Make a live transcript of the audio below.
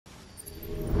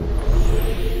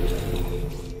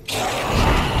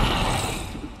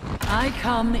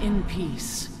come in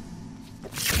peace.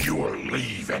 You will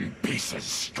leave in pieces,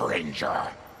 stranger.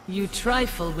 You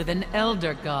trifle with an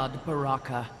elder god,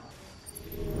 Baraka.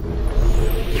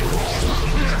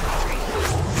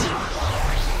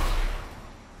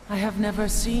 I have never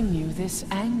seen you this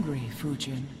angry,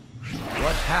 Fujin.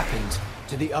 What happened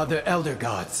to the other elder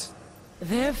gods?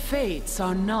 Their fates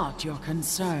are not your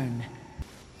concern.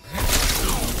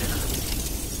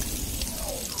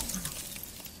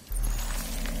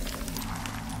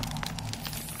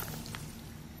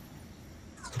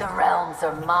 The realms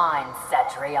are mine,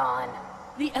 Cetrion.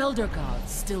 The elder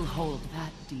gods still hold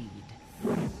that deed.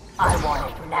 I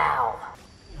want it now.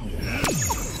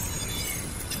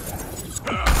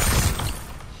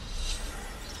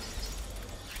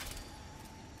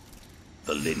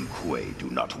 The Lin Kuei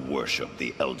do not worship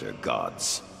the Elder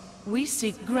Gods. We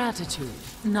seek gratitude,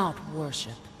 not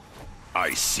worship.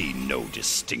 I see no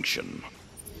distinction.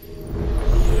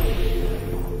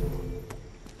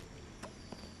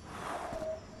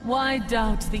 Why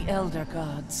doubt the elder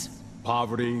gods?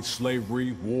 Poverty,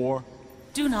 slavery, war.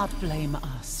 Do not blame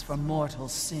us for mortal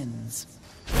sins.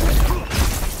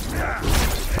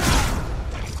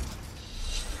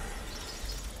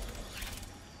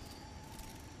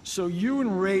 So you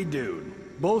and Ray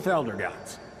Dude, both elder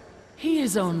gods. He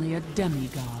is only a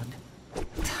demigod.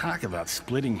 Talk about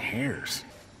splitting hairs.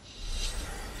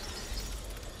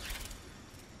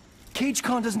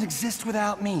 CageCon doesn't exist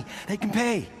without me. They can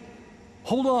pay.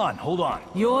 Hold on.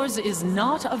 Yours is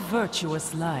not a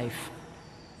virtuous life.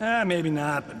 Maybe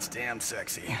not, but it's damn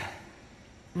sexy.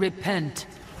 Repent,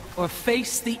 or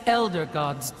face the elder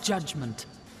god's judgment.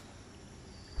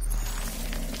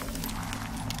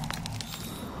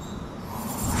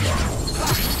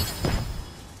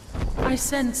 I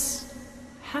sense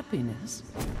happiness.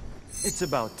 It's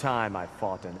about time I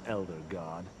fought an elder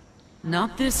god.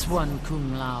 Not this one,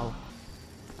 Kung Lao.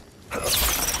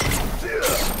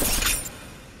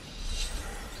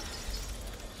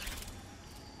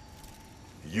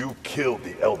 You killed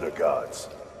the Elder Gods.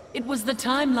 It was the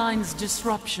timeline's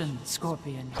disruption,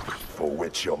 Scorpion. For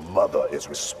which your mother is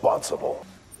responsible.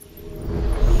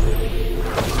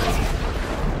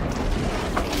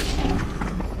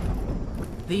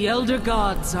 The Elder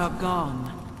Gods are gone.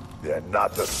 They're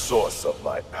not the source of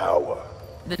my power.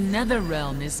 The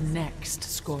Netherrealm is next,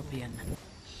 Scorpion.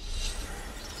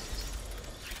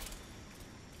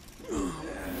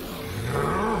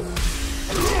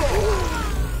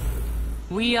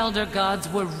 We Elder Gods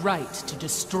were right to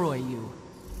destroy you.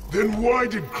 Then why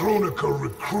did Kronika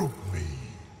recruit me?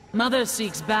 Mother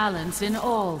seeks balance in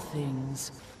all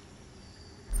things.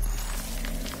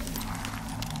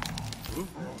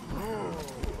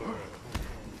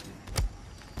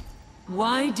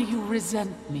 Why do you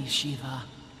resent me, Shiva?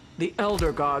 The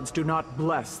elder gods do not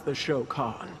bless the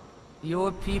Shokan.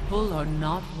 Your people are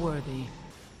not worthy.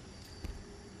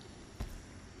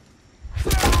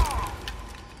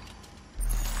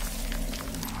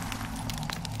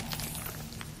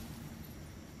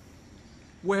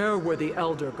 Where were the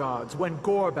elder gods when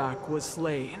Gorbak was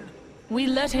slain? We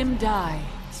let him die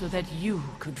so that you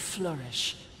could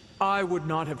flourish. I would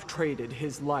not have traded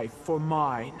his life for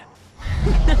mine.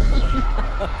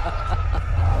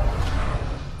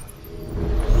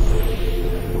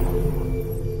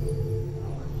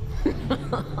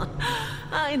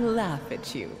 I laugh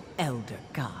at you, Elder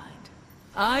God.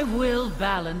 I will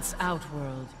balance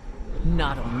Outworld.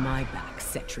 Not on my back,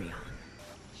 Cetrion.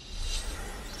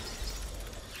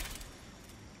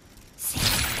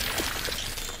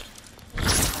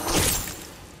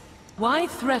 Why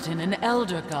threaten an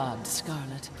Elder God,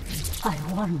 Scarlet? I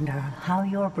wonder how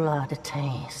your blood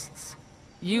tastes.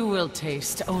 You will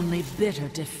taste only bitter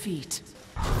defeat.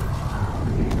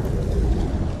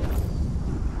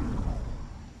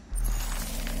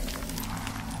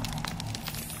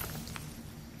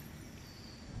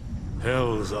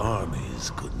 Hell's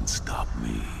armies couldn't stop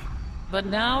me. But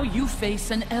now you face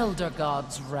an Elder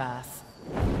God's wrath.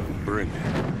 Bring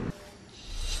it.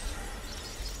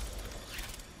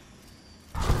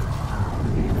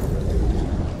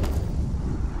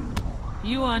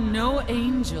 You are no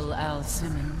angel, Al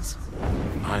Simmons.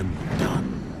 I'm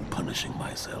done punishing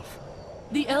myself.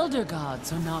 The Elder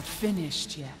Gods are not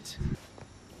finished yet.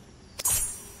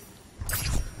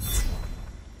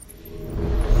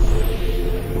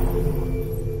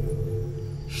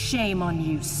 Shame on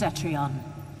you, Cetrion.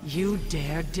 You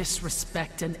dare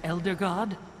disrespect an Elder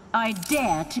God? I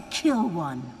dare to kill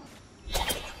one.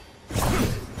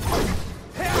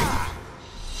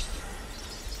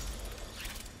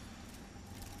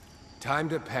 Time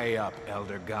to pay up,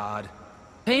 Elder God.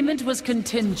 Payment was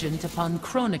contingent upon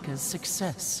Kronika's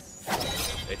success.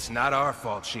 It's not our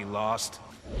fault she lost.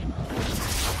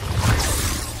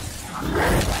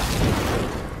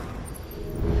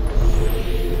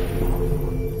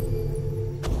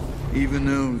 Even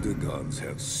elder gods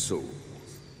have souls.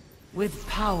 With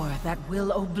power that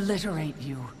will obliterate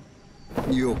you.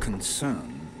 Your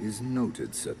concern is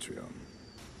noted, Cetrion.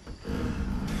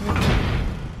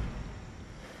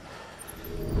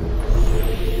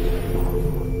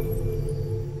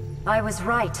 I was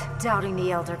right, doubting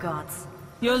the Elder Gods.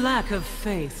 Your lack of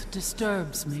faith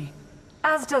disturbs me.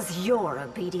 As does your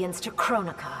obedience to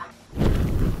Kronika.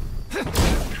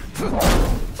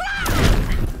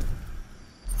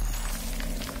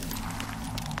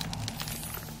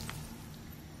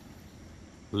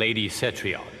 Lady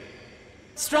Cetrion.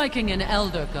 Striking an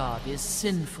Elder God is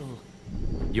sinful.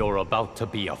 You're about to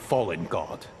be a fallen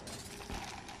god.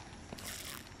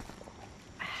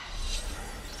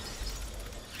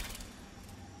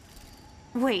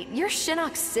 Wait, you're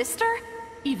Shinnok's sister?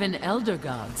 Even Elder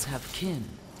Gods have kin.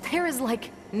 There is, like,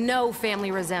 no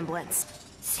family resemblance.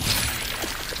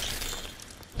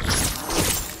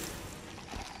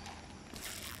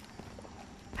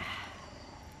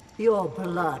 Your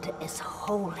blood is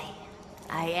holy.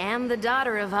 I am the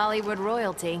daughter of Hollywood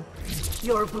royalty.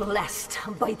 You're blessed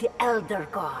by the Elder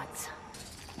Gods.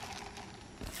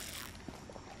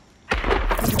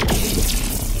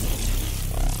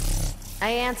 I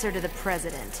answer to the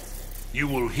President. You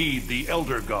will heed the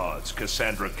Elder Gods,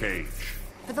 Cassandra Cage.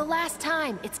 For the last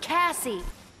time, it's Cassie.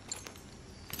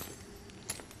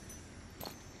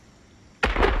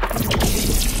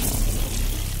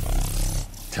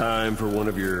 Time for one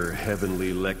of your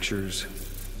heavenly lectures?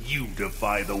 You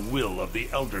defy the will of the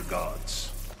Elder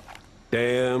Gods.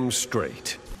 Damn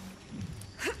straight.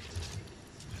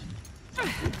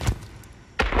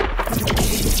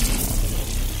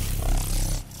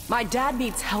 My dad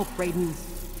needs help, Raiden.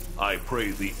 I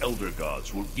pray the Elder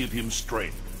Gods will give him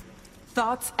strength.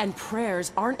 Thoughts and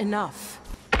prayers aren't enough.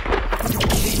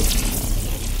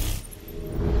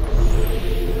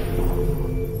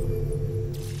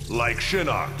 Like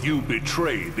Shinnok, you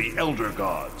betray the Elder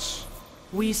Gods.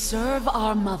 We serve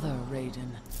our mother,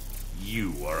 Raiden.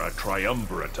 You are a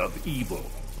triumvirate of evil.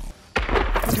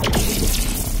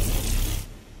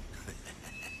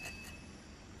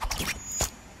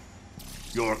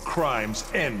 Your crimes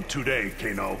end today,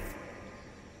 Kano.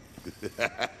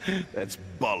 That's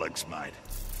bollocks, mate.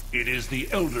 It is the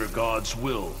Elder God's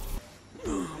will.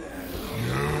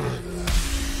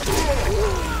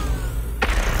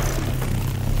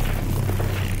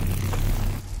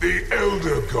 The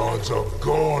Elder Gods are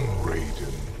gone,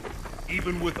 Raiden.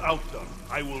 Even without them,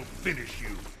 I will finish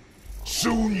you.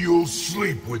 Soon you'll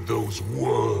sleep with those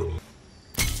worms.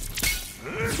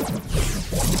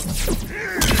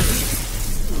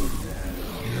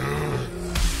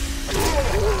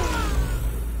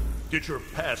 Did your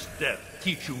past death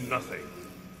teach you nothing?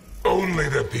 Only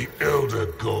that the Elder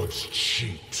Gods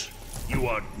cheat. You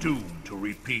are doomed to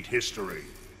repeat history.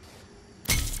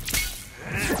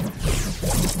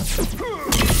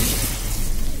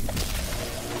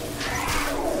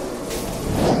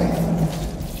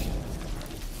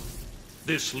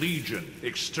 This legion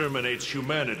exterminates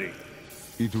humanity.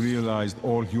 It realized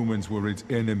all humans were its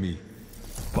enemy.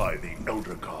 By the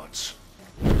Elder Gods.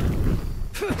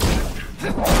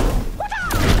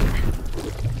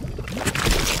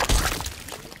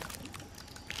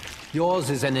 Yours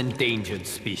is an endangered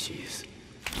species.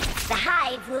 The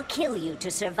Hive will kill you to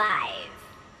survive.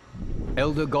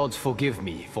 Elder gods forgive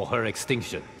me for her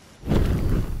extinction.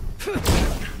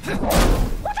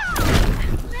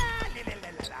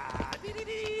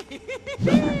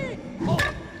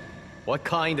 What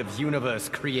kind of universe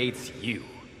creates you?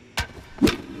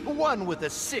 One with a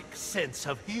sick sense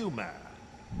of humor.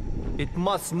 It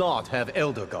must not have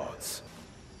elder gods.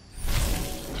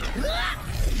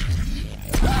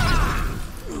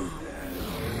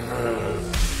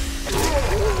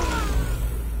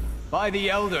 By the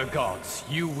elder gods,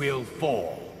 you will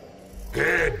fall.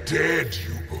 They're dead,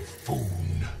 you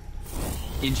buffoon.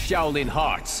 In Shaolin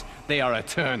hearts, they are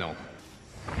eternal.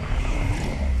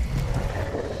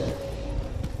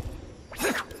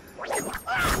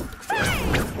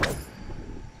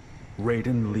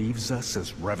 Raiden leaves us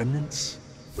as revenants?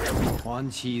 Quan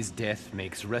Chi's death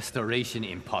makes restoration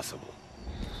impossible.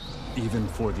 Even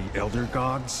for the Elder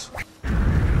Gods?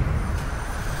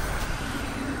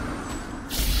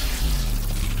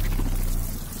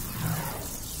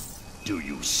 Do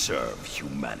you serve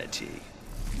humanity?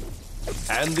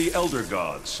 And the Elder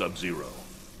Gods, Sub-Zero.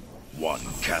 One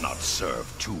cannot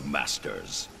serve two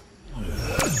masters.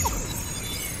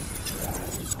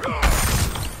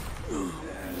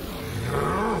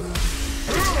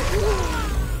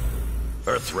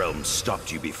 this realm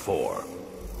stopped you before?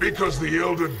 Because the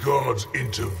Elder Gods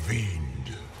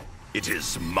intervened. It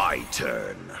is my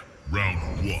turn.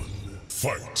 Round 1.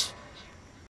 Fight.